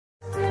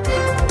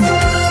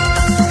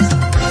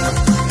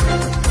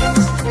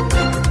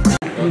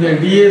அந்த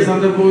டிஎஸ்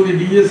அந்த போகுது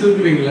டிஎஸ்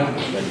இருக்குறீங்களா?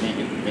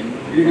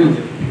 இருக்குங்க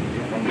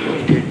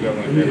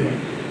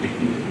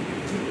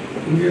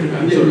இங்கே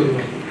இருக்கு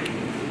சொல்லுங்க.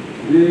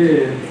 இது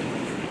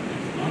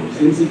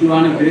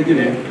சென்சிட்டிவான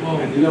பிரச்சனை.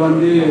 இதில்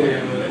வந்து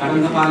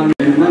கடந்த காலம்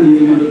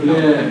நீதிமன்றத்தில்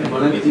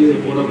வளர்ச்சி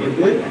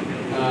போடப்பட்டு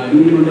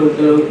நீதிமன்ற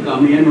உத்தரவுக்கு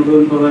அமைய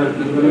நுகர்பவர்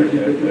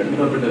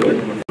நிறுவனப்பட்டது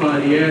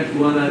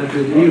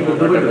சுகாதாரத்துக்கு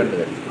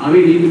விரிவுபடுத்தப்பட்டது. அவை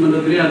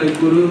நீதிமன்றத்திலே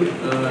அதற்கு ஒரு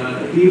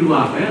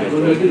தீர்வாக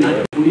அவர்களுக்கு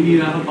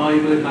குடிநீராக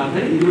பாய்வதற்காக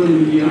 20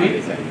 மில்லியனை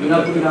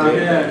இழப்பீடாக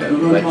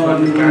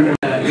நுகர்பவர்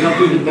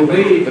இழப்பீட்டு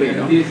தொகை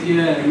தேசிய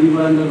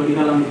நீதிமன்ற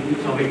வடிகாலம்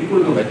சபைக்கு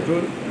கொடுக்கப்பட்டது.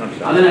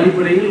 அதன்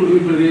அடிப்படையில்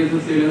உரிமை பிரதேச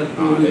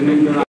செயலகத்தில்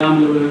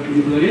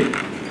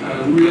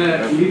உள்ள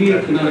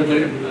குடிநீர்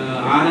கிணறுகள்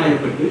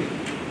ஆராயப்பட்டு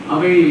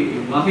அவை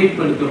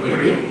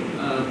வகைப்படுத்தப்பட்டு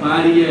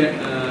பாரிய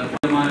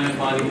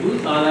பாதிப்பு,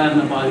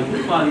 சாதாரண பாதிப்பு,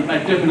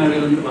 பாதிப்பற்ற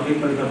கிணறுகள் வந்து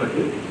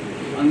வகைப்படுத்தப்பட்டு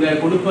அந்த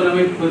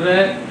கொடுப்பனவை பெற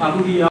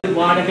தகுதியாக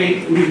வாடகை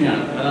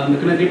உரிமையாளர், அதாவது அந்த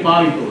கிணற்றை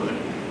பாவிப்பவர்கள்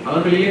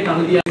அவர்களையே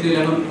தகுதியாக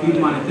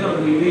தீர்மானித்து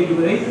அவர்கள்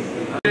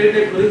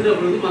இதை பெறுகிற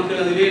பொழுது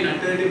மக்கள் அதிலே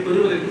நட்டத்தை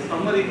பெறுவதற்கு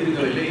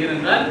சம்மதித்திருக்கவில்லை.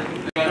 ஏனென்றால்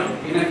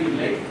எனக்கு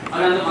இல்லை.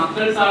 ஆனால் அந்த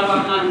மக்கள்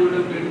சார்பாக நான்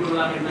உங்களிடம்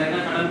கேட்டுக்கொள்வதாக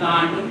இருந்தால் கடந்த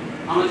ஆண்டும்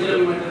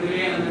அமைச்சரவை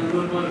மட்டத்திலே அந்த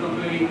நுகர்வோர்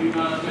கம்பெனி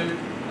உரிமையாளர்கள்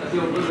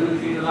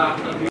ஒப்பந்தம் செய்ததாக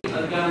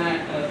அதற்கான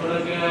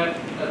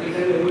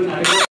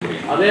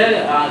அதே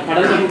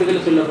கடந்த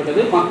கூட்டத்தில்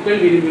சொல்லப்பட்டது.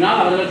 மக்கள்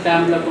விரும்பினால் அவர்கள்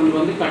சாம்பிளை கொண்டு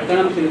வந்து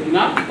கட்டணம்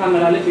செலுத்தினால்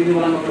தங்களால் செய்து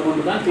வழங்கப்படும்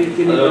ஒன்றுதான்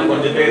திருச்சி.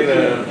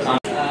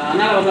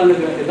 ஆனால் அவர்கள் அந்த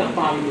கிரகத்தை தான்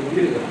பாவித்துக்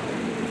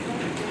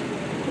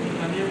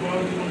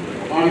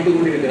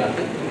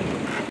கொண்டிருக்கிறார்கள்.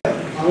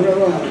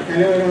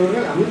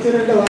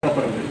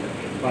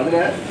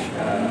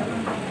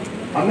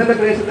 அந்தந்த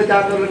பிரதேசத்தை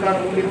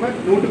சார்ந்தவர்களுக்கான மூலியமா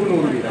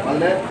 100%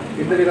 அதுல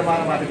எந்த விதமான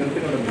மாற்று கருத்து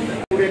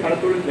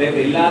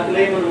கடத்தொழில்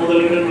எல்லாத்துலயும் ஒரு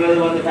முதலீடுன்றது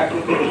வந்து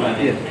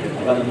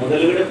அந்த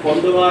முதலீடு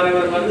கொண்டு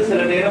வரவர் வந்து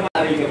சில நேரம்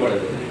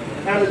அறிவிக்கப்படுது.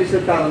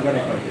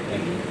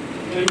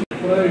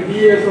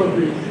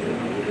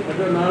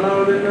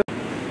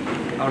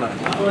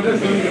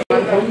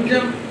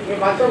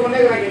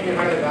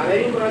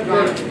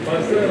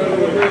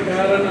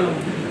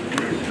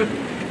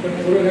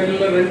 கொஞ்சம்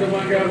முருகன்ல 2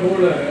 மாங்கா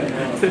போல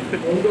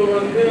ஒன்று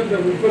வந்து அந்த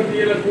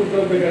உற்பத்தியில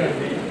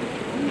கூட்டுறதுக்காண்டி,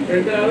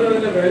 2வது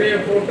அதுல விலையை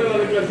போட்டு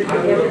அதுக்குள்ள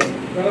சிக்கப்படும்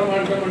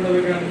வரமாற்றம்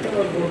பண்ணதுக்காண்டி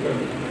அவர்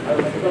போட்டது.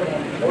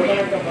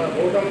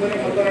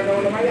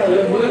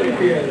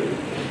 முதலீட்டு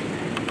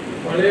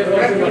பழைய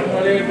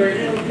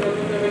பழைய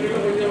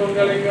கொஞ்சம்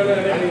வங்காளங்கால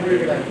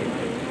போயிருக்கிறாங்க.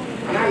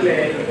 ஆனால்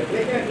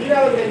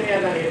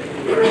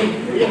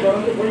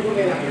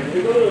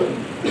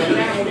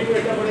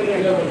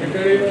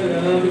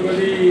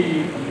ஜனாதிபதி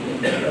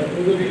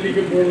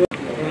புதுடில்லிக்கு போடுறது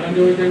நான்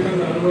யோசிச்சேன்னா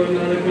 40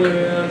 நாளுக்கு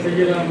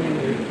செய்யலாம்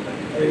என்று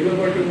அதை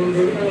ஈடுபட்டு கொண்டு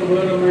நாங்கள்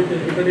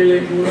முதலமைச்சர் கிட்டடியிலே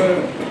கூட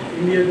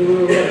இந்திய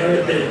தூதரோட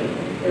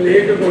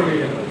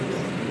ஏற்றுக்கொள்ளுங்க.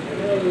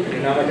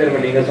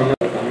 அமைச்சர் நீங்க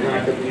சொன்ன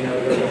தமிழ்நாட்டு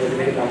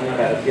மீனவர்கள்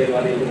தமிழ்நாடு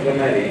அரசியல்வாதி இருக்கிற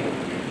மாதிரி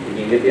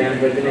இங்க தியான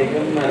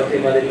பிரச்சனைக்கும்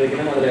அரசியல்வாதிகள்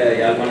வைக்கணும். அதுல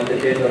யாழ்ப்பாணத்தை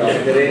சேர்ந்த ஒரு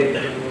அமைச்சரே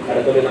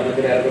அடுத்த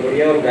அமைச்சர்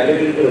இருக்கக்கூடிய ஒரு வேலை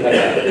இருக்குது.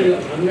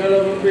 அங்கால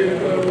வந்து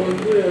இருக்கிறவங்க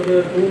வந்து அதை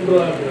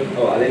தூண்டுறாங்க.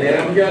 அதே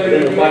நேரம்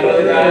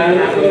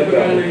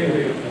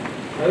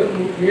அது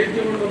முயற்சி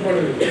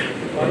பண்ணப்படுது.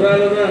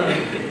 அதனாலதான்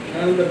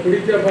நான் இந்த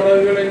பிடிச்ச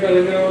படகுகளை எங்கள்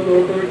அங்கே வந்து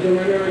ஓட்டோரிச்ச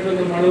மேலே வைத்து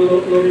அந்த மணல்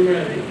லோடி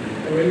மாதிரி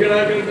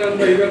வெங்கடாக்களுக்கு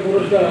அந்த இதை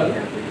கொடுத்தால்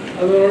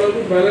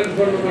அதோடக்கு பேலன்ஸ்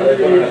பண்ண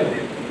மாதிரி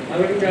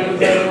அதுக்கு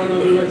அனுசாரமான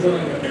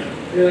விமர்சனங்க.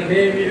 இதில்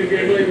நேவி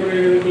இருக்கல இப்போ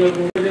இதுக்குள்ள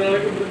கொஞ்ச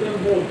நாளைக்கு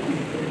இப்படித்தான் போகும்.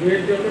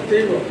 முயற்சியோட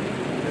செய்வோம்.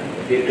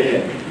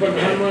 இப்போ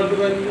நான்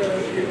மாத்திரம்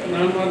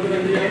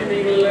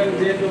நீங்கள் எல்லாம்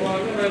சேர்ந்து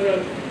வாங்க.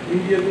 நாங்கள்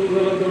இந்திய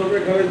தூதரத்தோட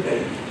போய்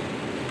கதைப்போம்.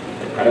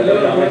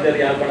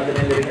 அமைச்சர்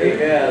யாழ்ப்பாணத்தில்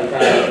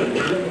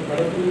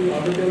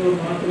அமைச்சர் ஒரு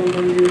மாற்றம்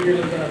பண்ணி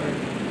இருக்கிறதான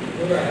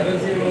ஒரு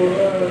அரசியலோட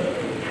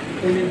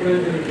துணி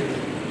பிடிச்சிருக்கு.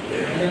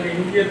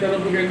 இந்திய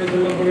தரப்புக்கு என்ன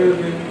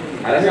சொல்லப்படுகிறது?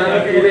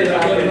 அரசாங்கத்துடைய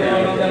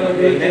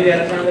இந்திய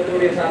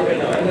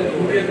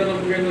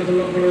தரப்புக்கு என்ன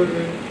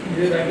சொல்லப்படுகிறது?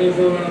 இது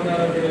ரகசியமான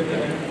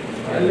பிரச்சனை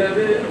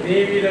அல்லது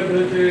நேவியில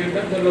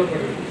பிரச்சனை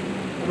சொல்லப்படுது.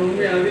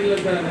 உண்மை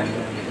அதில் தானே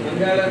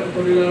அங்காள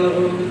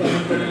தொழிலாளர்கள் வந்து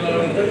தமிழ்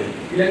தொழிலாளர்கள்,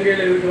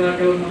 இலங்கையில்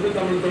இருக்கிறார்கள் வந்து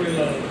தமிழ்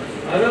தொழிலாளர்கள்.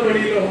 அதை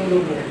வழியில கொண்டு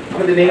போகும்.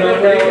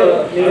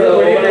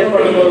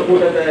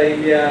 கூட்டத்தை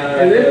இந்தியா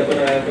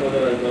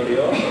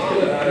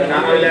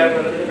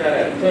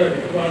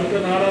அடுத்த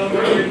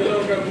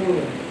நாடாளுமன்ற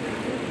கூடும்.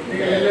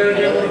 நீங்க எல்லாரும்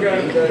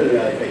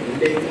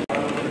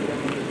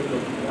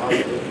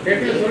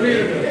சொல்லி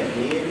இருக்கிறேன்.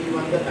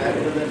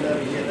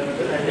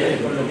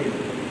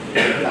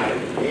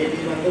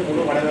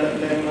 முழு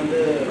வடகிழக்கில் வந்து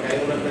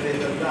கைகுல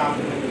பிரதேசத்தை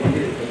ஆக்கிரமித்து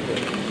கொண்டிருக்கிறது.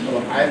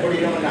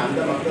 பயப்படுகிறோம். அந்த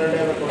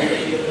மக்களுடைய கொள்கை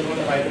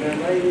கொண்டு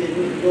பயப்படுகிறோம்னா இது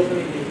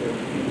யோசனை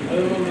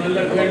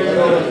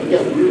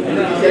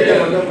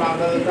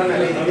பார்க்கறது தான்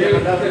நிறைய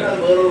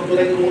வேறொரு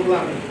துறைக்கு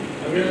மூடலாம்.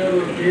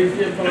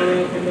 தேசிய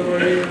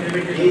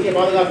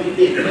பாதுகாப்பு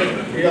இல்லை.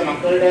 இந்த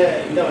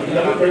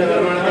மக்களுடைய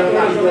வருமானத்தை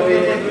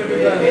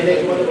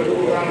வேலைக்கு வந்து விட்டு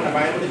கொடுக்குறாங்க.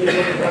 பயன்படுத்தி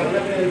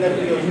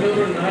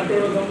இன்னொரு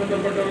நாட்டோட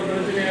சம்பந்தப்பட்ட ஒரு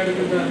பிரச்சனையா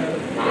எடுத்துட்டாங்க.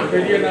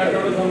 பெரிய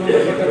நாட்டோட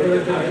சம்பந்தப்பட்ட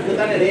பிரச்சனை.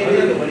 அதுக்குதானே நேவி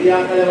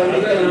வெளியாக்களை வந்து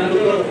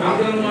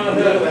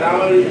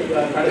வராமல்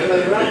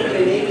தடுக்கிறதுலாம்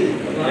நேவி.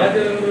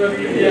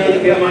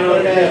 ராஜதந்திர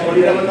மாணவர்கள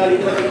கொடியில வந்து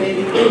அளிக்கிறதுக்கு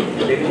நேவி.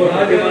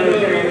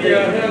 ராஜதந்திர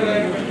ரீதியாக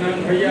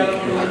நான்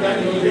கையாளணும்.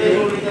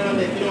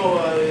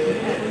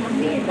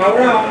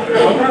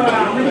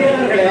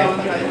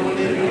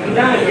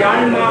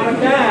 யாழ்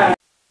மாவட்ட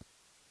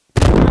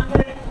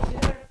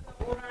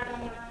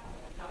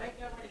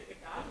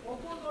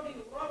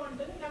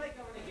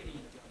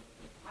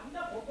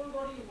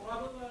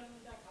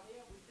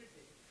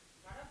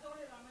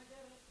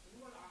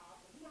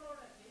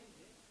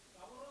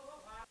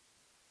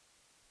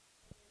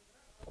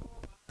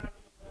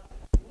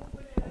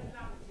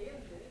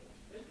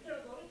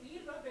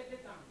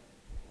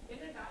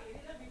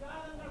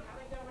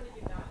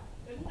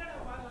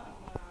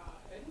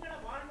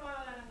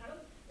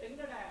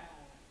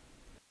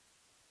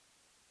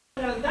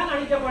தான்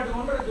அளிக்கப்பட்டு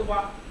கொண்டிருக்குப்பா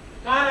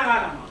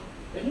காலகாலமா.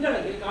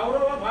 எங்களுக்கு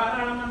கௌரவ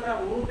பாராளுமன்ற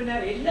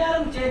உறுப்பினர்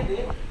எல்லாரும் சேர்ந்து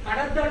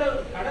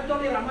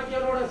கடத்தொழில்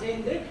அமைச்சரோட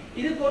சேர்ந்து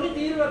இதுக்கு ஒரு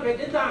தீர்வை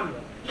பெற்று தாங்க.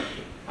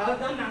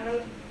 அதைத்தான் நாங்கள்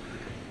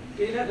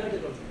இதில்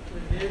கேட்டுக்கொள்வோம்.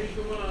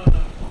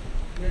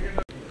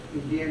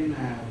 Indian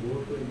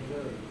board to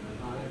ensure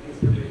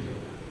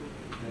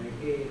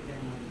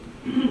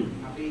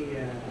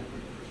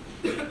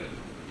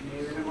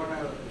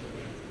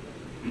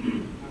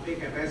අපේ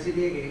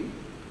capacity එකෙන්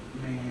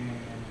මේ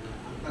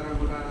අතර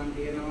කොටාරම්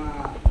තියෙනවා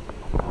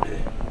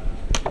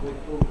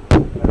බොට්ටු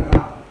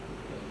කරනවා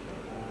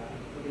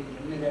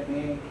ඉතින්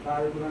මේ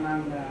කාර්යතුල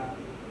නම්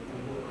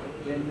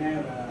දෙන්නේ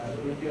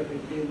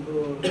 15 to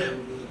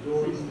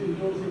June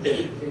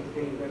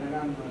 16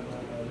 වෙනකම්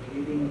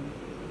reading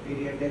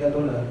period එක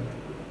තුල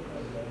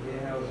they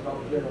have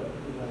stopped the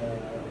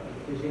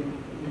fishing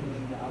in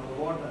our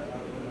water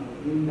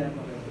in that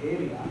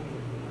area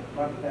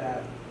but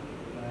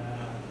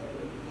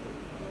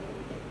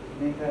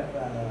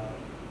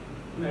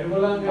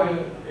ඒගොල්ලන්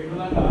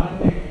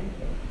ආන්නේ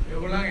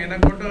ඒගොල්ලන්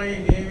එනකොට මේ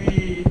නේවි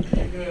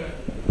එක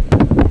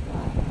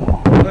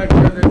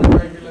ආරක්ෂා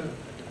දෙන්නවා කියලා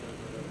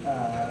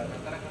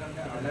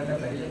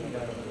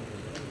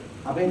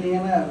අපේ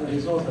තියෙන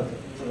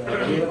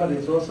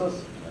resources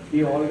we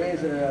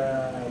always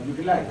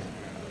utilize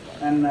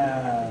and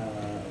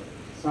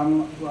some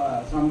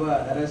were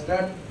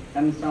arrested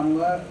and some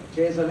were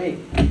chased away.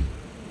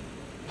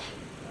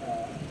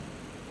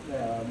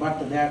 But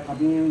they are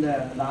coming in the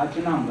large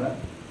number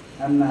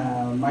and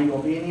my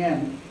opinion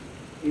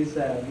is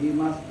we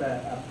must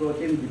approach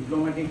in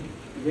diplomatic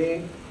way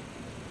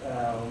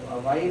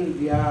while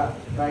we are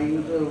trying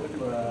to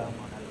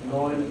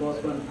law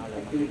enforcement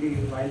activity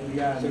while we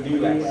are. So do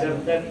you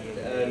accept that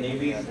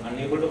Navy is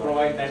unable to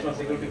provide national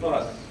security for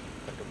us?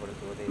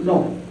 No,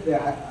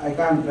 I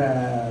can't.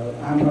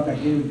 I'm not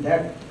agreeing with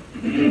that.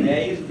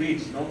 There is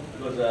breach, no?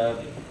 Because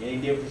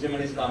Indian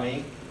fishermen is coming.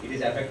 It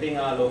is affecting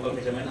our local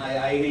fishermen.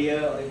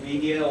 We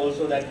hear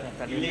also that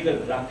illegal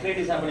drug trade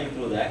is happening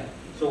through that.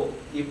 So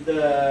if the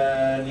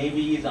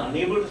Navy is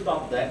unable to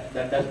stop that,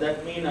 does that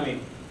mean, I mean,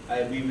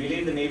 we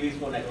believe the Navy is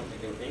for national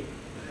security,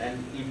 and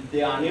if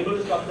they are unable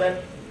to stop that,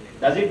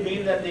 does it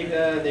mean that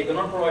they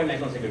cannot provide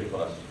national security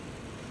for us?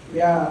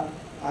 Yeah,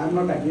 I'm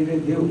not agreeing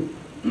with you.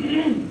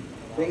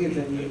 Thing is,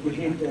 we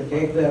should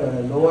take the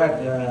law at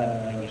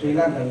Sri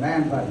Lankan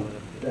land, but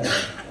the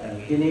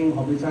killing,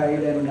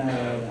 homicide and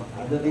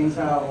other things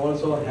are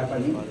also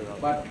happening.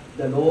 But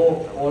the law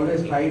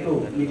always try to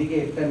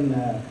mitigate and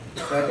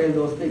curtail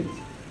those things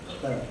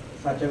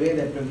such a way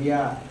that we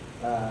are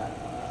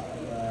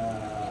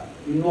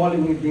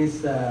involving with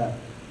this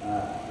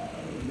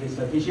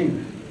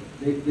fishing.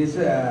 This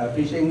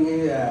fishing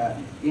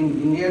in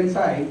Indian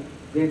side,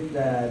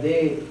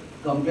 they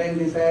complain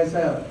this as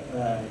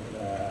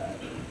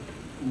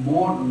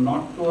more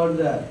not toward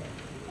the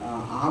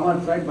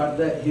armored side but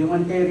the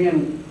humanitarian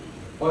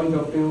point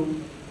of view.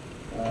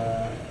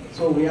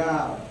 So we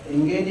are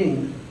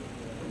engaging.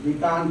 We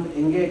can't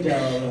engage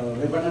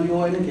weaponry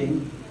or anything,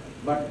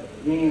 but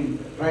we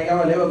try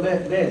our level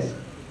best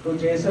to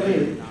chase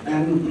away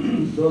and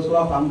those who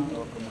have come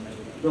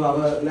to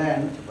our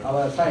land,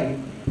 our side,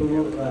 to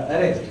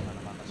arrest.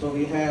 So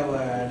we have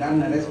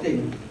done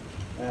arresting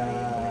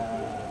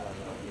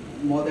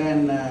more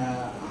than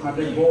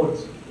 100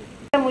 boats.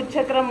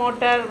 முச்சக்கர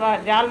motor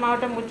யாழ்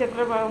மாவட்ட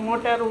முச்சக்கர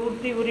motor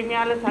ஊர்தி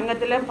உரிமையாளர்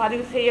சங்கத்தில்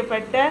பதிவு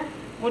செய்யப்பட்ட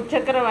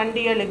முச்சக்கர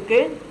வண்டிகளுக்கு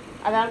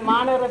அதாவது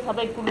மாநகர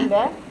சபைக்குள்ள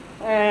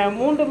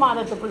 3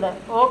 மாதத்துக்குள்ள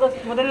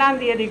ஆகஸ்ட் 1ஆம்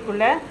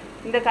தேதிக்குள்ள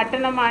இந்த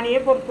கட்டணமானியை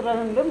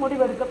பொறுத்துறது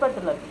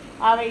முடிவெடுக்கப்பட்டுள்ளது.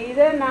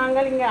 இதை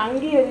நாங்கள் இங்கே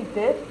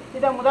அங்கீகரித்து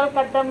இதை முதல்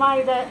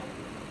கட்டமாக இதை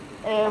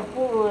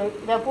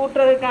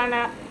பூட்டுறதுக்கான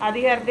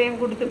அதிகாரத்தையும்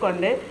கொடுத்து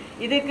கொண்டு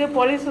இதுக்கு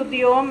போலீஸ்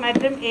உத்தியோகம்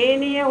மற்றும்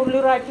ஏனைய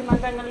உள்ளூராட்சி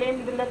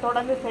மன்றங்களையும் இதில்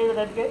தொடர்ந்து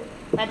செய்வதற்கு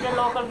மற்ற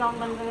லோக்கல்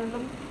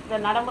கவர்மெண்ட்டும் இதை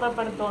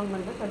நடைமுறைப்படுத்தணும்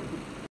என்று கருத்து.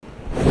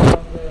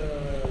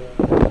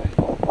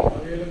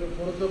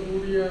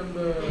 பொருத்தக்கூடிய அந்த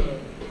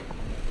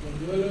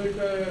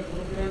முதலீட்டை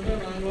கொடுக்குறாங்க.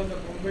 நாங்கள் அந்த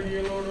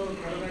கம்பெனிகளோட ஒரு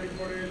கடன்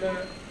அடிப்படையில்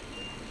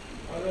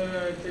அதை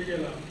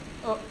செய்யலாம்.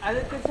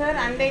 அதுக்கு சார்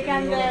அன்றைக்கு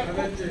அந்த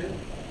கதைச்சு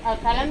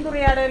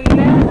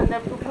கலந்துரையாடலில் அந்த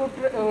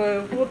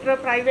கூட்டுற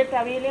ப்ரைவேட்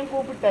அவையிலையும்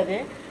கூப்பிட்டது.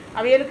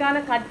 அவைகளுக்கான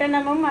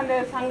கட்டணமும் அந்த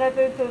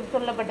சங்கத்துக்கு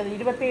சொல்லப்பட்டது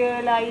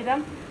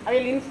 27,000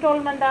 அவையில்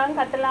இன்ஸ்டால்மெண்ட்டாகவும்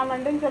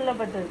கட்டலாமென்றும்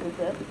சொல்லப்பட்டிருக்கு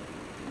சார்.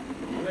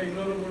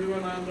 இன்னொரு முடிவை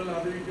நாங்கள்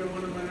அறிவிக்க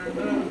வேண்டும்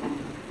என்னென்னா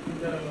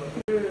இந்த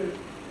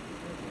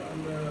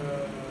அந்த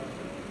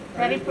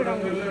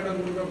தரிப்பிடங்களில்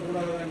இடம்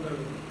கொடுக்கக்கூடாது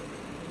என்றது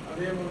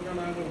அதே முறையாக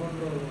நாங்கள்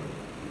கொண்டு வருவோம்.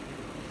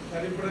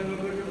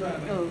 தரிப்பிடங்கள்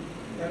இருக்குதானே,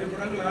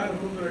 தரிப்பிடங்கள் யார்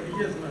கொடுக்குற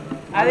டிஎஸ்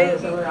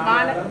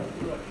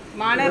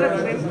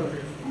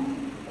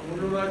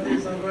உள்ளூராட்சி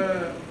சபை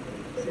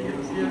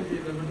சிஎல்ஜி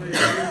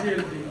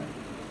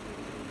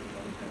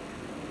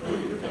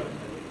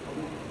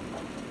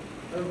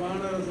அது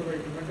மாநகர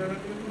சபைக்கு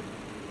மெட்டனுக்கு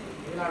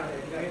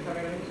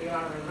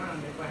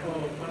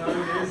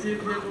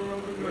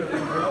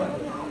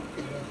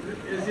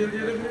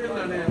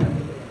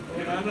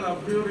நாங்கள்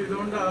அப்படி ஒரு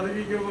இதோண்டு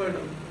அறிவிக்க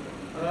வேண்டும்.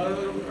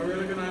 அதாவது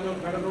அவைகளுக்கு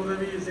நாங்கள் கடன்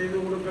உதவி செய்து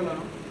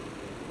கொடுக்கலாம்.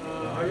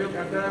 அவைகள்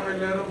கட்டாயம்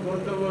எல்லாரும்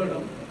பொருத்த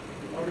வேண்டும்.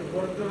 அப்படி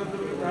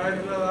பொருத்துறதுக்கு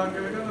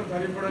தயாரில்லாதாக்களுக்கு அந்த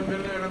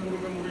தரிப்படங்கள்ல இடம்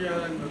கொடுக்க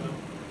முடியாதுன்றது.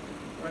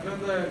 மற்ற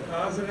அந்த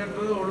காசு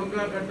கட்டுறது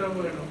ஒழுங்காக கட்ட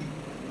வேணும்.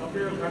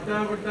 அப்படி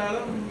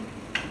கட்டாவிட்டாலும்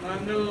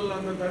நாங்கள்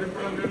அந்த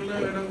தரிப்படங்கள்ல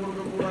இடம்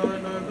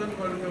கொடுக்கக்கூடாதுன்றதான்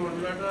படுக்க வேண்டும்.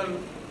 இல்லாட்டால்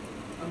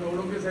அந்த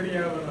ஒழுங்கு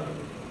சரியாக வராது.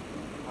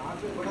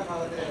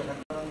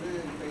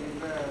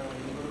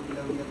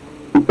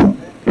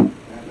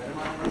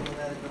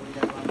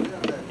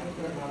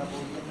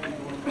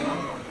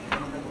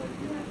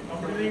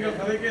 அப்படி நீங்கள்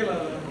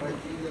கதைக்கலாம்.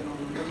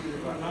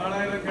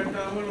 4,000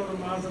 கட்டாமல் ஒரு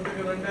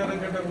மாசத்துக்கு 2,000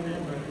 கட்ட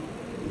முடியும்.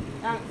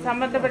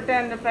 சம்பந்தப்பட்ட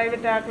அந்த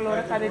பிரைவேட் ஆக்களோட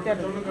கதைச்சு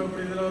சொல்லுங்க.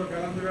 அப்படி இதுல ஒரு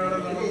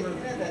கலந்துரையாடல் நடந்தது.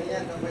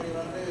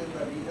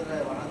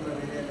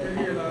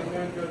 தெரியல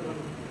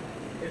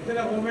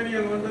எத்தனை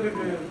கம்பெனிகள்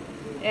வந்திருக்கு.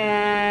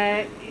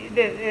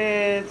 இது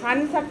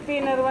சன் சக்தி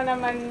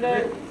நிறுவனம் வந்து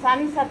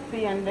சன் சக்தி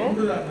வந்து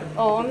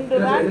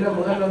ஒன்றுதான்.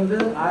 முதல் வந்து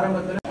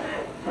ஆரம்பத்தில்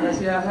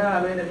கடைசியாக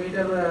அவையின்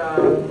மீட்டர்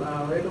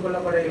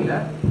ஏற்றுக்கொள்ளப்பட இல்லை.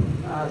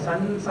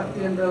 சன் சக்தி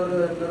என்ற ஒரு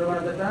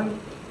நிறுவனத்தை தான்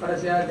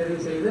கடைசியாக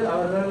தெரிவு செய்து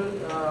அவர்கள்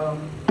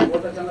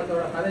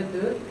ஓட்டச்சங்கத்தோட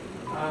கதைத்து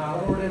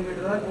அவர்களுடைய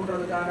மீட்டர் தான்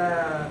கூட்டுறதுக்கான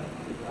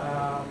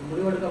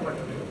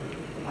முடிவெடுக்கப்பட்டது.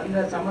 அந்த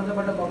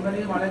சம்பந்தப்பட்ட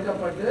கம்பெனியும்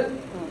அழைக்கப்பட்டு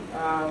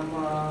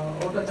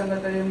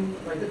ஓட்டச்சங்கத்தையும்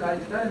வைத்து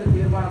காய்ச்சி தான் இது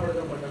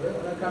தீர்மானப்படுத்தப்பட்டது.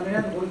 அதற்காக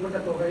அந்த குறிப்பிட்ட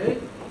தொகையை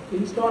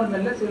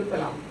இன்ஸ்டால்மெண்ட்ல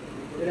செலுத்தலாம்.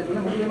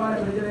 இதுக்கு முக்கியமான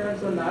பிரச்சனை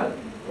சொன்னால்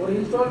ஒரு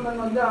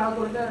இன்ஸ்டால்மெண்ட் வந்து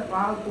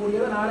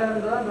ஆகக்கூடியது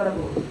 4,000 தான்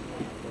பெறப்போகுது.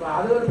 இப்போ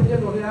அது ஒரு பெரிய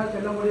தொகையாக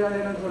செல்ல முடியாது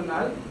என்று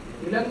சொன்னால்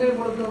இலங்கை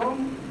முழுக்கவும்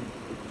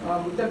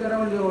முச்சக்கர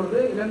வண்டி ஓடுது.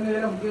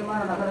 இலங்கையில்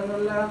முக்கியமான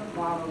நகரங்களில்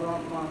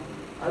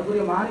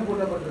அதுக்குரிய மானி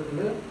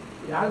கூட்டப்பட்டிருக்குது.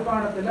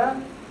 யாழ்ப்பாணத்தில்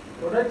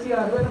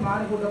தொடர்ச்சியாகவே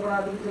மானி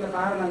கூட்டப்படாததுக்கு சில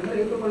காரணங்கள்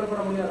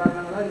ஏற்றுக்கொள்ளப்பட முடியாத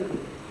காரணங்களாக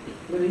இருக்குது.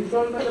 இது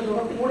இன்ஸ்டால்மெண்ட்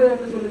தொகை கூட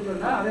என்று சொல்லி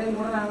சொன்னால் அதையும்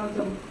கூட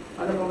நாங்கள்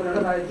அந்த கம்பெனியோட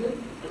காய்ச்சி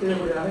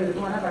செய்யக்கூடியதாக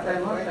இருக்கும். ஆனால்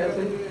கட்டாயமாக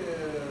தயவுசெய்து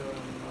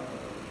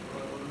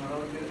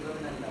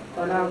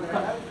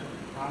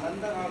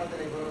கடந்த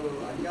காலத்தில் இப்போ ஒரு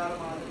 5-6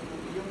 மாதத்துக்கு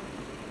முக்கியம்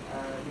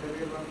இந்த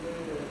பேர் வந்து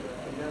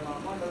 5-6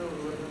 மாதமா அல்லது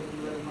ஒரு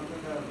வருஷத்துக்கு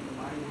மட்டும்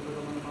மாறி கூட்ட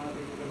சம்பந்தமான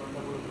பேச்சுக்கள் வந்த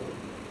பொழுது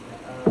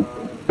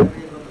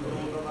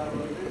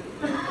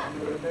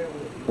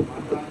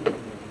மாற்றாங்க.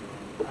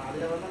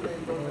 அதில் வந்து அந்த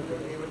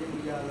இன்ஃபர்மேஷன் செய்ய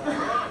முடியாத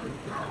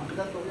அந்த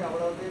தொகை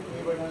அவ்வளவு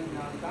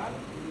செய்வதனால்தான்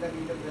இந்த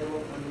மீட்டர்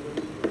தேர்வோம்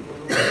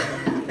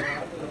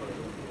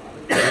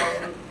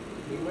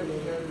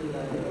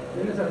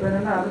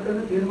அதுக்கு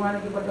வந்து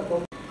தீர்மானிக்கப்பட்ட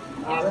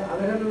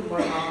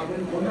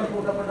அவர்கள் முன்னர்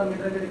கூட்டப்பட்ட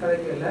மீட்டருக்கு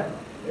கதைக்கல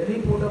எதி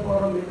கூட்ட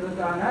போற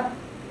மீட்டருக்கான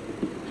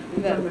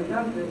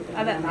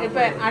இப்ப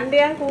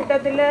அண்டையா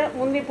கூட்டத்துல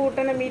முந்தி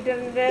கூட்டின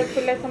மீட்டர்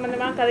பிள்ளை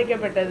சம்பந்தமா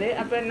கதைக்கப்பட்டது.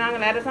 அப்ப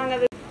நாங்கள் அரசாங்க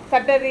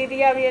சட்ட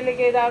ரீதியாக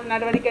அவைகளுக்கு ஏதாவது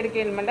நடவடிக்கை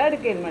எடுக்கணுமெண்டா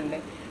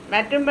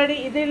மற்றும்படி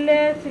இதில்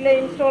சில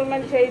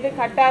இன்ஸ்டால்மெண்ட் செய்து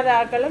கட்டாத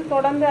ஆக்களும்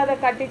தொடர்ந்து அதை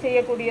கட்டி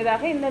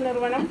செய்யக்கூடியதாக இந்த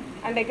நிறுவனம்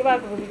அன்றைக்கு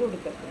வாக்குறுதி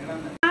கொடுத்தது.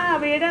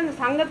 அவையிட அந்த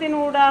சங்கத்தின்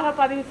ஊடாக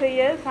பதிவு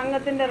செய்ய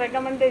சங்கத்தின்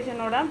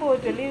ரெக்கமெண்டேஷனோட போக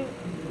சொல்லி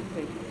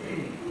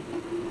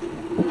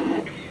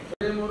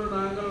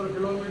நாங்கள் ஒரு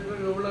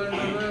கிலோமீட்டருக்கு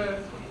எவ்வளவு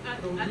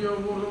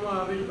உத்தியோகபூர்வமா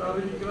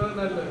அறிவிக்கிறது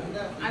நல்லது.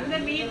 அந்த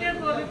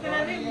மீட்டர்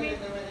பொறுக்கிறது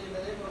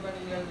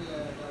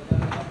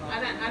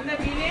அந்த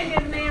விலை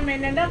நிர்ணயம்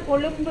என்னென்னா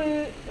கொழும்பு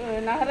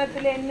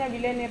நகரத்தில் என்ன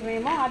விலை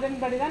நிர்ணயமோ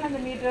அதன்படிதான் அந்த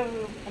மீட்டர்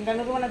அந்த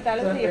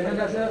நிறுவனத்தால்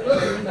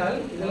செய்யப்பட்டால்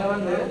இதில்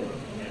வந்து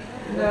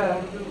இந்த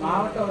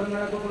மாவட்ட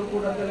ஒருங்கிணைப்பு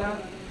கூட்டத்தில்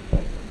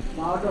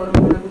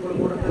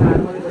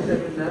அனுமதி பெற்ற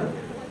பின்னர்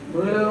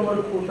முதலில்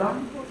ஒரு கூட்டம்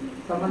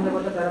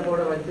சம்பந்தப்பட்ட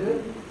தரப்போட வச்சு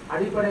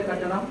அடிப்படை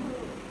கட்டணம்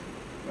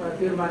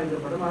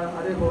தீர்மானிக்கப்படும்.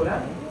 அதே போல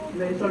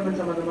இந்த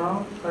இன்ஸ்டால்மெண்ட்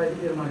சம்பந்தமாக கடைசி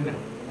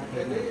தீர்மானிக்கப்படும்.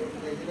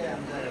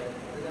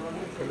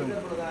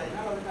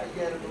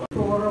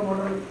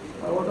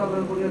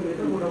 ஓட்டோக்கள் கூடிய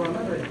மீட்டர்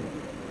கூட்டமாக கிடைக்கும்.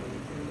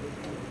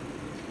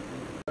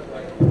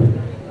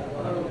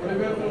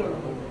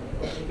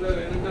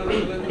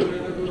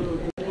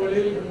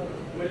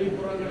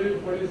 வெளிப்புறங்களில்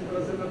போலீஸ்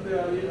பிரசன்னத்தை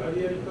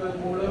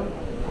அதிகரிப்பதன் மூலம்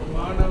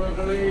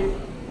மாணவர்களை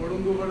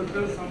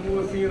ஒழுங்குபடுத்தல் சமூக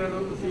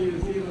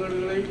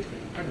சீர்கேடுகளை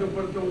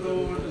கட்டுப்படுத்த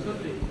உதவும் என்று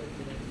சொல்லி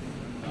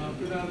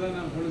பின்னால் தான்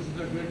நான்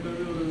போலீஸ்கிட்ட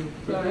கேட்டது ஒரு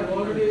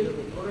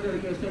already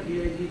requested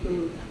DIG to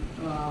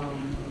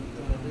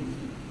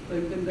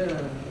strengthen the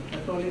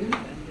patrolling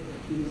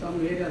in some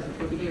areas,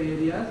 particular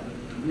areas.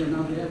 We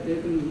have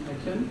taken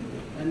action,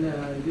 and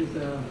it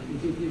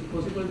is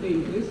possible to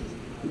increase.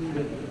 It is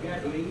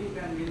better.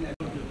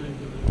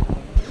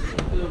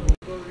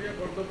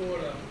 கொண்டு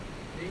போகலாம்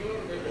நீங்களும்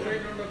ஒரு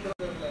வெப்சைட் ஒன்று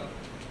திறந்துடலாம்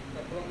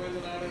அப்புறம் இந்த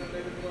நாடுகளில்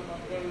இருக்கிற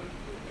மக்கள்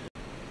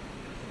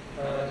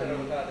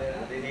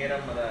அதே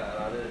நேரம்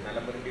அதாவது நல்ல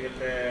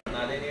விரும்பிகிட்ட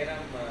அதே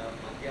நேரம்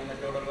மத்திய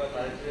அமைச்சரோட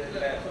கழிச்சு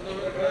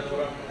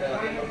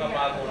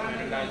பார்க்கணும்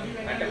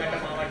கட்ட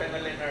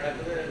மாவட்டங்களில்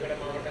நடக்குது எங்கட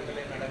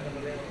மாவட்டங்களில்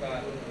நடக்குது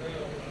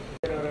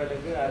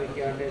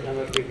அறிக்கையாண்டை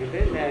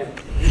சமர்ப்பிக்கின்றேன்.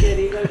 இங்கே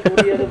நீங்கள்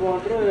கூறியது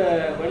போன்று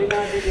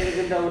வெளிநாட்டில்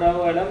இருக்கின்ற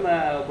உறவுகளும்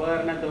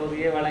உபகரண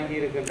தொகுதியை வழங்கி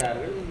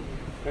இருக்கின்றார்கள்.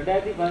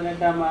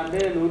 2018ஆம் ஆண்டு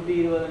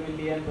 120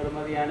 மில்லியன்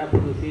பெறுமதியான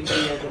புது சீட்டு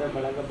இயந்திரம்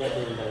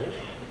வழங்கப்பட்டிருந்தது.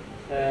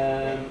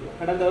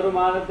 கடந்த ஒரு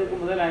மாதத்துக்கு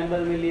முதல்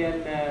 50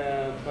 மில்லியன்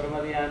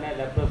பெறுமதியான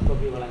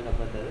லேப்ரோஸ்கோபி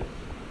வழங்கப்பட்டது.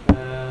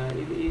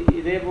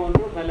 இதே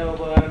போன்று பல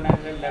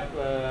உபகரணங்கள்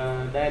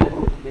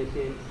டயாலிசிஸ்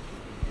மெஷின்ஸ்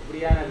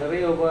இப்படியான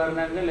நிறைய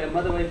உபகரணங்கள்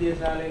எமது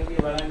வைத்தியசாலைக்கு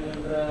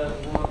வழங்குகின்ற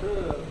போன்று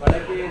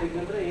வடக்கே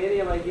இருக்கின்ற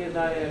ஏரிய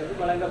வைத்தியசாலைகளுக்கு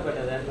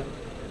வழங்கப்பட்டது.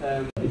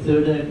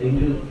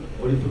 டெங்கு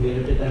ஒழிப்பு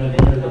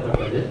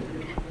முன்னெடுக்கப்பட்டது.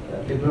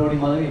 பிப்ரவரி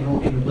மாதம்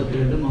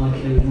 232,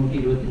 மார்ச்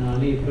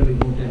 224, ஏப்ரல்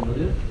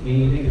 250, மே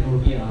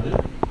 206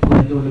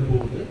 குறைந்து கொண்டு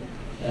போகுது.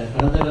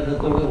 கடந்த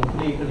வருடத்தோட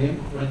ஒப்பனைகளையும்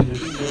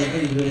தொடங்கிட்டு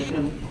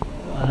இதுவரைக்கும்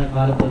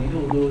காலப்பகுதியில்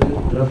ஒரு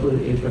இறப்பு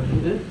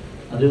ஏற்பட்டது.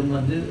 அதுவும்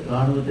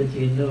இராணுவத்தை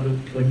சேர்ந்த ஒரு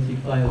பெண்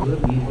சிப்பாய்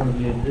ஒருவர்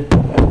நீர்கொழும்பிலிருந்து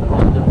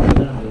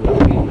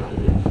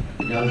ஏற்பட்டது.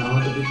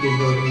 மாவட்டத்தை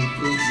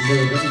சேர்ந்தவர்களுக்கு இந்த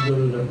வருடம் இந்த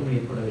ஒரு இறப்பும்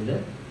ஏற்படவில்லை.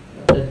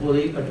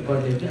 தற்போதைய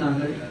கட்டுப்பாட்டிற்கு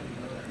நாங்கள்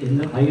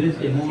இந்த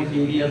ஹைரிஸ்க் எம்ஓசி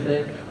ஏரியாஸை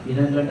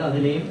இனங்கண்டு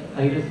அதிலேயும்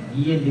ஹைரிஸ்க்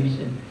ஜிஎன்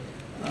டிவிஷன்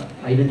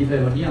ஐடென்டிஃபை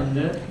பண்ணி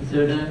அங்கே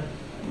விசேட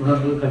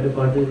உணர்வு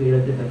கட்டுப்பாட்டு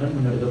இடத்திட்டங்கள்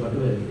முன்னெடுக்கப்பட்டு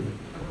வருகிறது.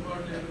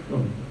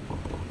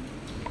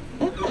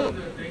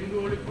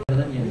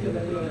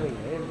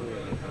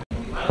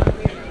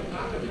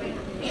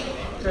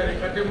 சரி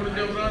கட்டி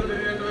முடிஞ்சோம்னா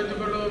தெரியாண்டு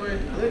வச்சுக்கொள்ளுவோமே.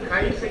 அது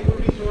கை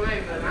செக்யூரிட்டி சோனா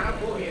இருந்ததுனால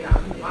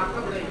போகலாம்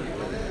பார்க்கப்பட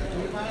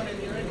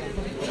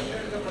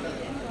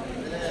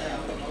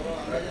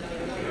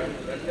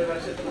 2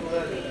 வருஷத்துக்கு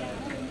முதல்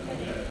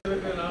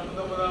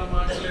 49ஆம்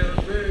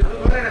ஆண்டிலிருந்து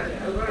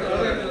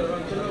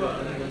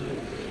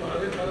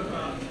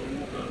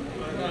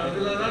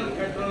அதுலதான்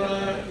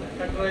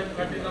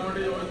கட்டினோம்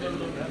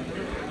யோசிச்சிருந்தோம்.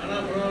 ஆனா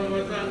அப்புறம்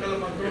அங்கே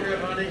மக்களுடைய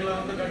காணிகளை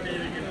கட்டி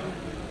இருக்கிறோம்.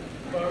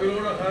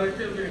 அவங்களோட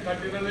கழிச்சு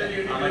கட்டினதே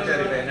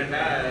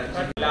என்னன்னா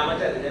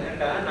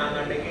நாங்க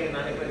அன்னைக்கு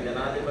நினைக்கிறேன்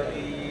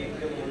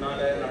ஜனாதிபதிக்கு முன்னால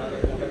நடந்த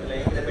கூட்டத்துல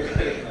இதை பற்றி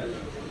பேசினார்.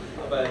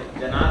 அப்ப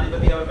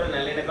ஜனாதிபதி அவர்கள்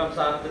நல்லிணக்கம்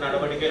சார்ந்த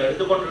நடவடிக்கைகள்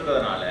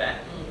எடுத்துக்கொண்டிருக்கிறதுனால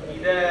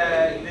இது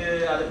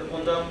அதுக்கு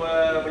குந்தம்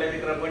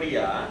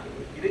விளைவிக்கிறபடியா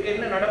இதுக்கு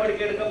என்ன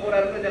நடவடிக்கை எடுக்க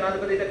போறாருன்னு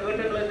ஜனாதிபதி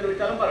கேட்டுகளை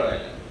தெரிவித்தாலும்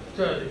பரவாயில்ல.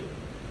 சரி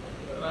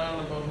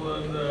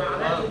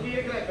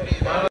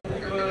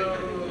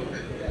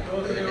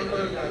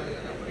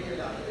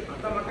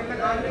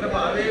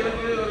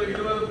அதைகளுக்கு ஒரு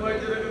 20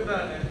 பாயிண்ட்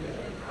இருக்குதானே.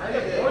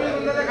 கோயில்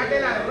வந்ததை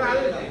கட்டையில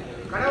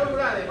கடவுள்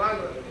கூட அதை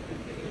வாழ்றது.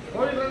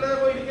 கோயில் வந்ததை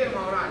போய்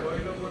இருக்கணுமா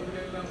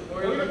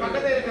கோயில்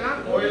பக்கத்தில் இருக்கலாம்.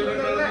 கோயில்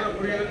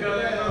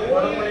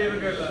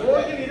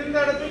இருந்த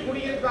இடத்துல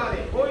குடியிருக்காதே.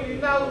 கோயில்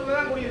இருந்தா ஊர்ல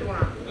தான்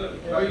குடியிருக்கணும்.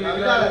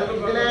 இதுல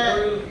அதுக்குள்ள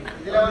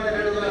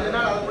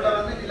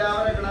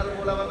நிலாவர கிணறு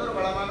போல ஒரு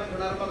வளமான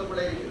கிணறு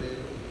அதுக்குள்ள இருக்குது.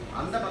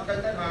 அந்த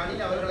மக்கள்கிட்ட காணி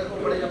அவர்களுக்கு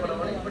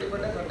ஒப்படைக்கப்படணும்.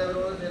 இப்படிப்பட்ட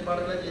சட்டவிரோத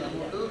செயல்பாடுகளை செய்து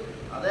கொண்டு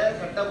அதை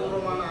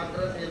சட்டபூர்வமான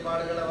ஆக்கிர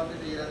செயல்பாடுகளை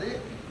செய்யறது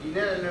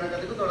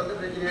இனத்துக்கு தொடர்ந்து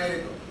பிரச்சனையா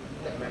இருக்கும்.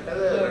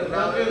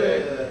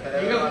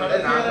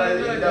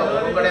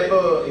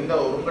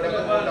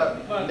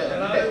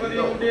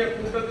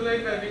 கூட்டத்துல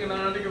நீங்க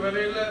நாளைக்கு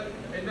வரையில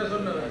என்ன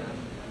சொன்னது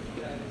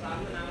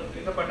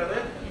பேசப்பட்டது.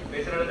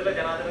 பேசுற இடத்துல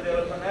ஜனாதிபதி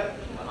அவர் சொன்னார்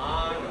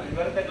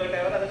விவரத்தை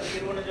கேட்டவர் அதுக்கு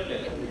தீர்வுன்னு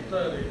சொல்லல.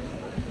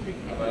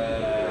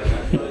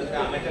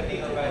 அமைச்சர்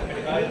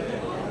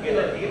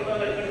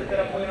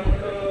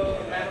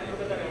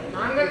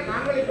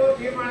நாங்கள் இப்போ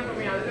தீர்மானம்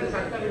பண்ணி அதில்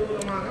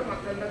சட்டவிரோதமாக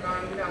மக்களின்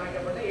காணியில்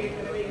அமைக்கப்பட்ட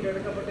ஏற்கனவே இங்கு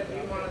எடுக்கப்பட்ட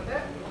தீர்மானத்தை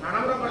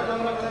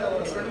நடைமுறைப்படுத்த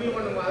கண்டினியூ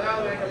பண்ணுங்க.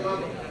 அதாவது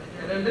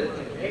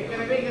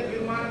ஏற்கனவே இங்க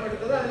தீர்மானம்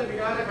எடுத்தது அதுல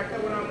விகார கட்ட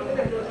குணாமல்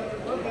 2 வருஷம்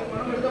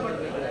தீர்மானம்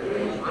எடுக்கப்பட்டது.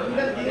 அந்த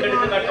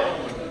தீர்மானம்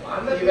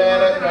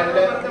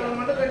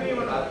மட்டும் கண்டினியூ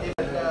பண்ணுவோம்.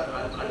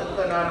 அடுத்த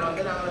நாள்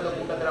நாங்கள் அந்த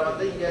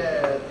கூட்டத்தில் இங்க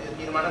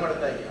தீர்மானம்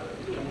எடுத்தாங்க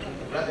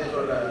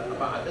சொல்றாரு.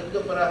 அப்ப அதுக்கு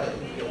பிறகு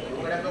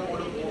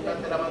ஒரு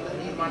கூட்டத்தில்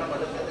தீர்மானம்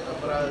எடுத்ததுக்கு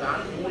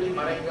பிறகுதான் மூடி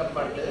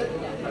மறைக்கப்பட்டு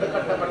அது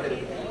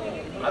கட்டப்பட்டிருக்கு.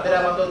 அதுல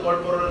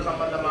தொல்பொருள்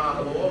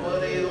சம்பந்தமாகவோ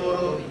வேறு ஏதோ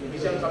ஒரு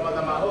விஷயம்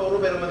சம்பந்தமாக ஒரு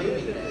பெருமதியும்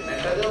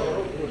மற்றது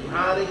ஒரு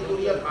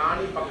நாளைக்குரிய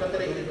காணி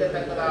பக்கத்துல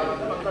இருக்கத்தக்கதாக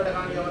மக்களோட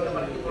காணியை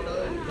மறைத்து கொண்டு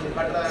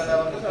கட்டுறத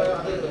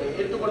அது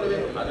ஏற்றுக்கொள்ளவே.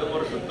 அது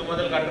ஒரு சுத்து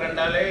முதல்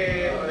கட்டுறண்டாலே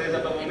பிரதேச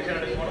கமிஷன்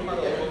எடுக்கணும்.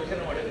 அது ஒரு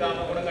கமிஷன்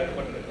எடுக்காம கூட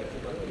கட்டுப்பட்டிருக்கு.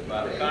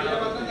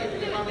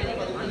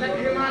 அந்த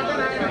தீர்மானத்தை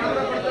நாங்கள்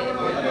நடைமுறைப்படுத்தணும்.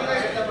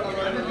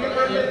 அந்த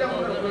தீர்மானத்தை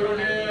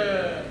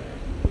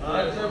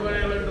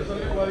ஆட்சேபனைகள் என்று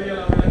சொல்லி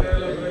பதியலாம்.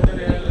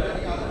 பிரச்சனை இல்லை.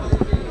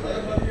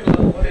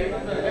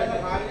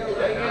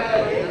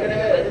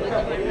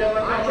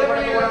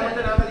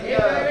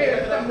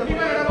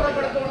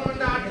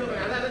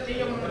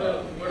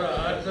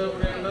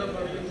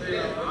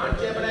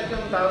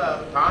 ஆட்சேபனைக்கும்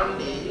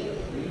தாண்டி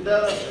இந்த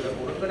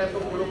ஒருங்கிணைப்பு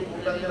குழு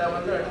கூட்டத்தில்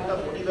வந்து எடுத்த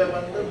முடிவை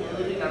வந்து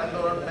மீறி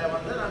நடந்தவர்களை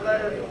வந்து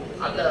நாங்கள்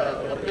அந்த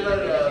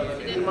ஒரிஜினல்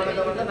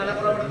தீர்மானத்தை வந்து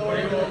நடைமுறைப்படுத்த ஒரு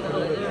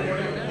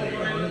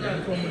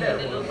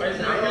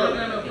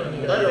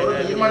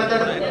தீர்மானத்தை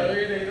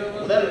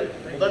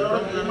முதலோட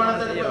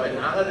தீர்மானத்தை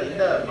எடுப்பேன். நாங்கள்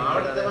இந்த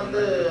மாவட்டத்தை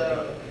வந்து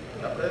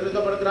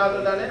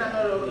பிரதிநிதித்துவப்படுத்துகிறார்கள் தானே.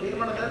 நாங்கள் ஒரு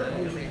தீர்மானத்தை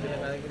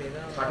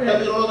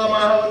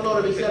சட்டவிரோதமாக வந்து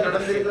ஒரு விஷயம்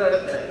நடந்திருக்கிற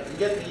இடத்துல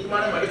இங்கே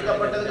தீர்மானம்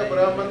எடுக்கப்பட்டதுக்கு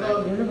பிறகு வந்து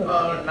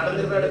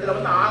நடந்திருக்கிற இடத்துல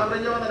வந்து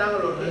ஆகுறைஞ்ச வந்து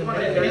நாங்கள் ஒரு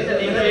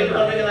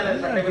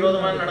தீர்மானம்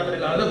சட்டவிரோதமாக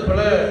நடந்திருக்கோம்.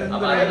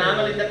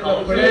 நாங்கள் இந்த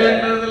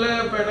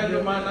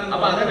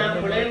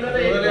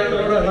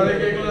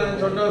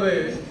நான் சொன்னது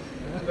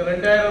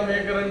 2000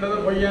 ஏக்கர்ன்றது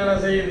பொய்யான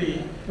செய்தி.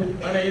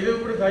 ஆனா இது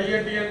இப்படி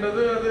கையட்டி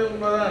என்றது அது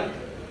உண்மைதான்.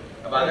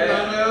 நாங்கள்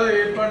ஏதாவது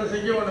ஏற்பாடு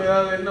செய்ய வேணும்.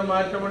 ஏதாவது என்ன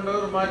மாற்றம் என்றது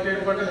ஒரு மாற்ற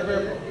ஏற்பாடு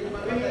செய்யணும்.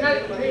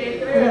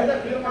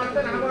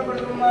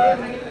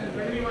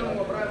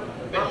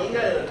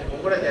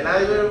 உங்களோட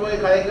ஜனாதிபதி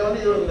போய் கதைக்க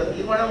வந்து இது இந்த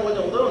தீர்மானம்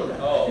கொஞ்சம் உதவுங்க.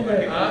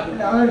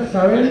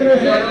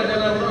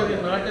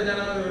 நாட்டு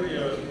ஜனாதிபதி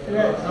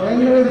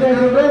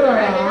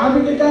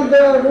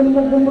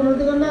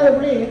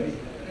எப்படி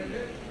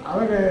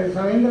அவர்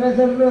சவேந்திர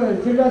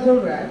சில்வா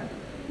சொல்ற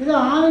இது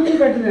ஆணைக்கு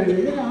கட்டுறது.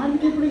 இது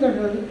ஆணைக்கு எப்படி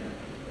கட்டுறது?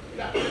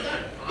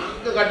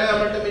 கட்டணம்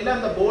மட்டும் இல்ல,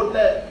 அந்த போட்ல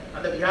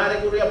அந்த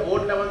விஹாரைக்குரிய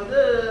போட்ல வந்து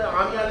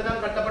ஆமியால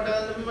தான்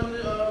கட்டப்பட்டது வந்து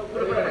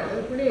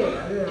எப்படி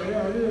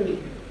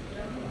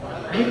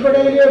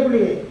அடிப்படையிலே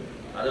எப்படி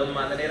அதுவும்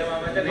அந்த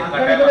நேரம்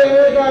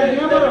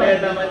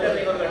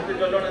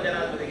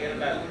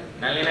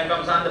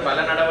நல்லிணக்கம் சார்ந்து பல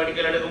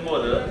நடவடிக்கைகள் எடுக்கும்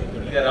போது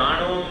இங்க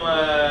ராணுவம்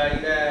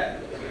இத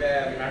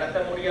நடத்த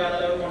முடியாத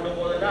அளவு கொண்டு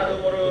போகுதுன்னா அது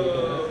ஒரு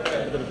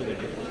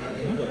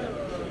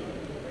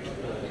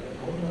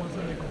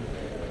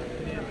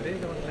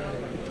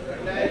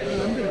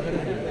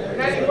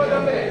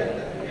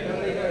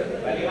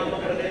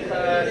பிரதேச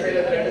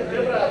செயலத்தில் எடுத்து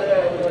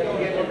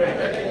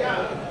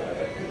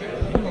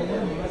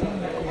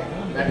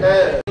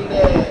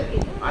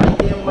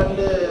அனைத்தையும்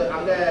வந்து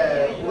அங்க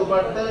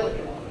ஈடுபட்டு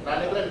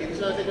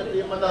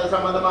அது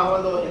சம்பந்தமாக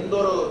வந்து எந்த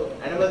ஒரு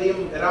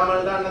அனுமதியும்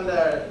பெறாமல் தான் அந்த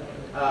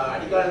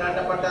அடிக்கால்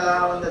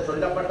நாட்டப்பட்டதாக வந்து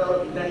சொல்லப்பட்ட ஒரு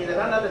பின்னணியில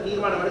தான் அந்த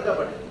தீர்மானம்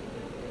எடுக்கப்பட்டது.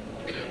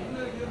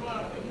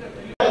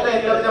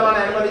 எந்த விதமான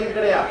அனுமதியும்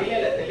கிடையாது.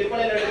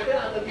 எடுத்து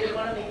அந்த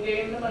தீர்மானம் இங்கே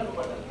இருந்து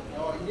நடக்கப்பட்டது.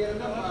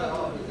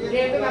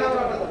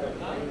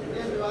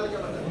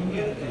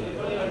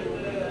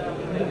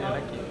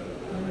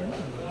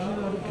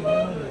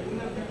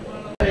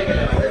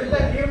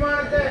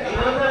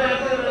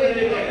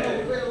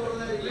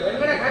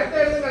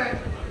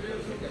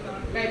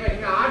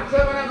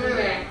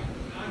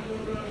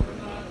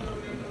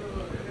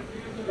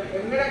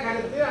 எங்கட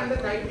கருத்து அந்த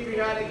தைத்தி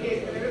விகாரைக்கு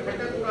ஏற்கனவே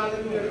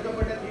கட்டக்கூடாதுன்னு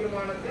எடுக்கப்பட்ட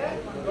தீர்மானத்தை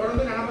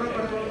தொடர்ந்து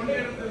நடைமுறைப்படுத்தணும்.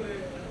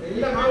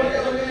 எல்லா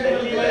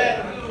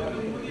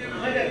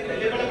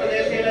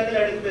பிரதேச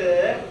செயலகத்தில் எடுத்து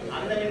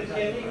அந்த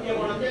மினிஸ்ட்ரி இங்கே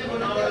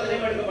கொண்டு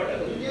மாவட்டத்திலையும்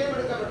எடுக்கப்பட்டது. இங்கேயும்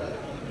எடுக்கப்பட்டது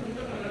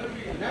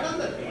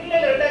நடந்தது.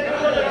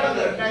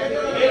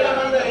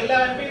 எல்லா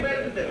எம்பியும்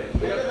எடுத்தது.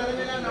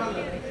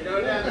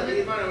 அந்த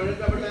தீர்மானம்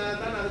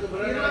எடுக்கப்பட்டதான் தான் அதுக்கு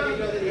பிறகு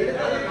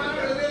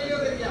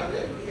தெரியாது.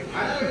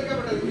 ஆனால்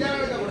எடுக்கப்பட்டது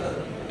விஞ்ஞானம் எடுக்கப்பட்டது.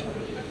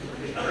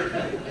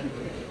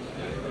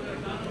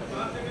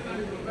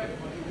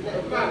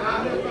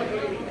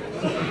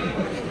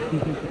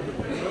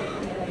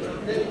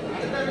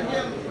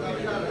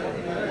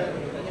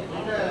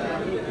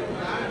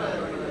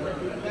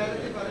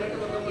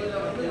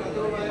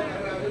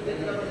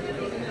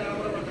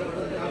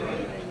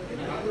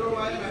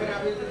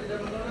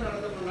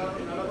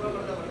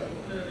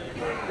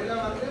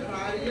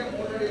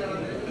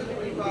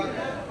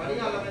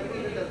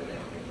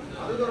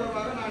 அது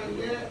தொடர்பாக நான்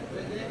இங்கே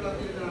பிரச்சனை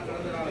கலத்திருக்கிறேன்.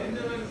 கடந்த காலம்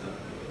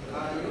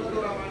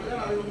 21ஆம் ஆண்டு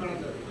தான் அதுவும்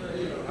நடந்தது.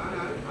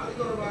 ஆனால் அது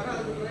தொடர்பாக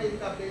அதுக்கு பிறகு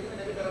இந்த அப்டேட்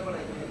எனக்கு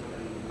தரப்படவில்லை.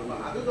 அப்போ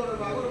அது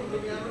தொடர்பாக ஒரு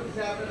முழுமையான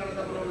விசாரணை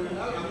நடத்தப்படும்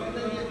என்றால்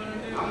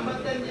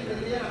 55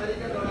 மில்லியன்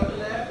அமெரிக்க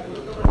டாலரில்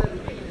கொடுக்கப்பட்ட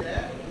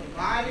விலையில்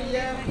பாரிய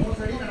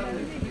மோசடி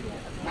நடந்தது.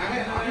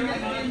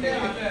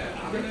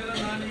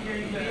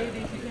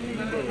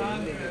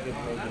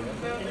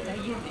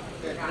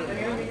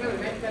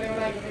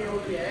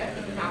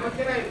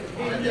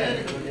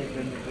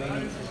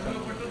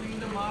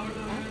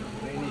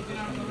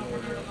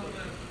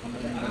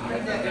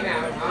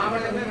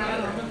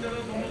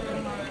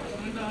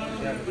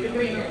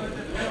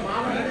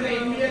 மாவட்டத்தில்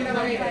இந்தியன்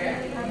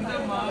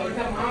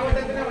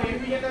மாவட்டத்தில்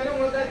இந்தியன்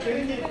உங்களுக்கு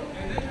தெரிஞ்சிருக்கும்.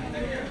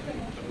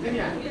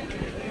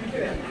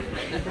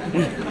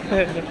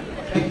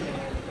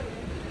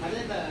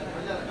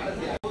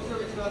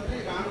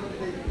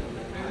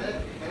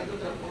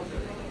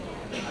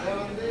 அதை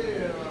வந்து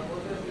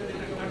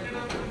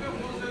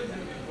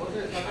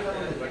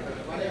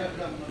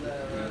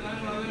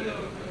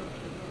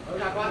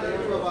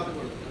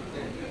பார்த்துக்கொள்ளுங்க.